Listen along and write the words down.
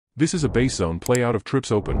This is a base zone play out of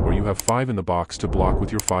trips open where you have 5 in the box to block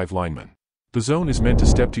with your 5 linemen. The zone is meant to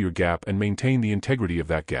step to your gap and maintain the integrity of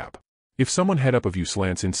that gap. If someone head up of you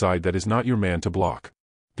slants inside, that is not your man to block.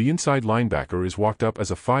 The inside linebacker is walked up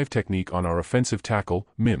as a 5 technique on our offensive tackle,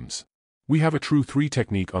 Mims. We have a true 3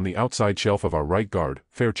 technique on the outside shelf of our right guard,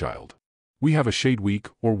 Fairchild. We have a shade weak,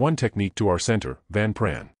 or 1 technique to our center, Van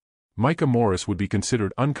Pran. Micah Morris would be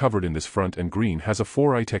considered uncovered in this front, and Green has a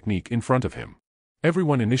 4-eye technique in front of him.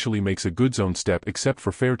 Everyone initially makes a good zone step except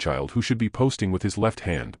for Fairchild, who should be posting with his left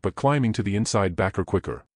hand but climbing to the inside backer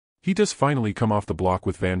quicker. He does finally come off the block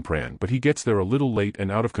with Van Pran, but he gets there a little late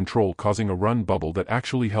and out of control, causing a run bubble that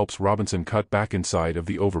actually helps Robinson cut back inside of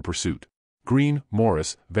the over pursuit. Green,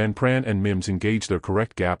 Morris, Van Pran and Mims engage their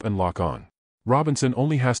correct gap and lock on. Robinson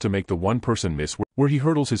only has to make the one-person miss where he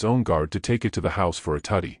hurdles his own guard to take it to the house for a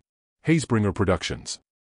tutty. HazeBringer Productions.